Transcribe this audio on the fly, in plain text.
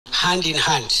hand in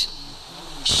hand,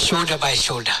 shoulder by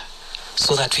shoulder,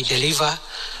 so that we deliver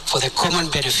for the common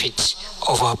benefit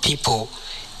of our people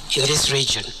in this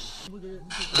region.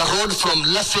 The road from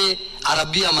Lefe,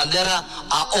 Arabia, Mandera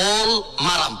are all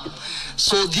Maram.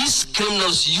 So these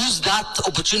criminals use that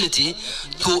opportunity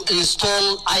to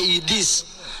install IEDs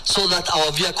so that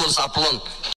our vehicles are blown.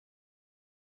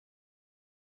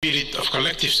 Spirit of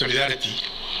collective solidarity,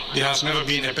 there has never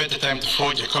been a better time to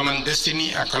forge a common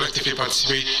destiny and collectively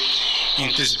participate in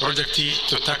this project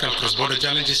to tackle cross-border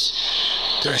challenges,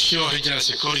 to ensure regional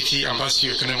security and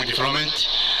socio-economic development,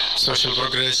 social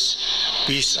progress,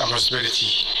 peace and prosperity.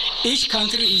 Each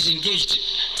country is engaged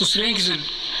to strengthen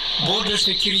border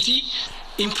security,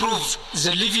 improve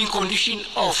the living condition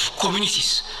of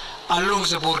communities along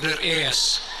the border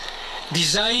areas,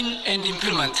 design and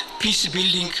implement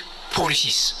peace-building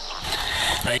policies.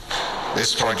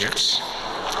 This project,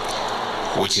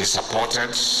 which is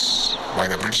supported by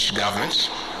the British government,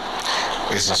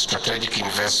 is a strategic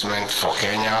investment for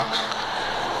Kenya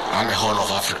and the whole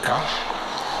of Africa,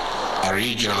 a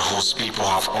region whose people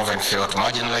have often felt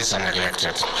marginalized and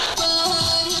neglected.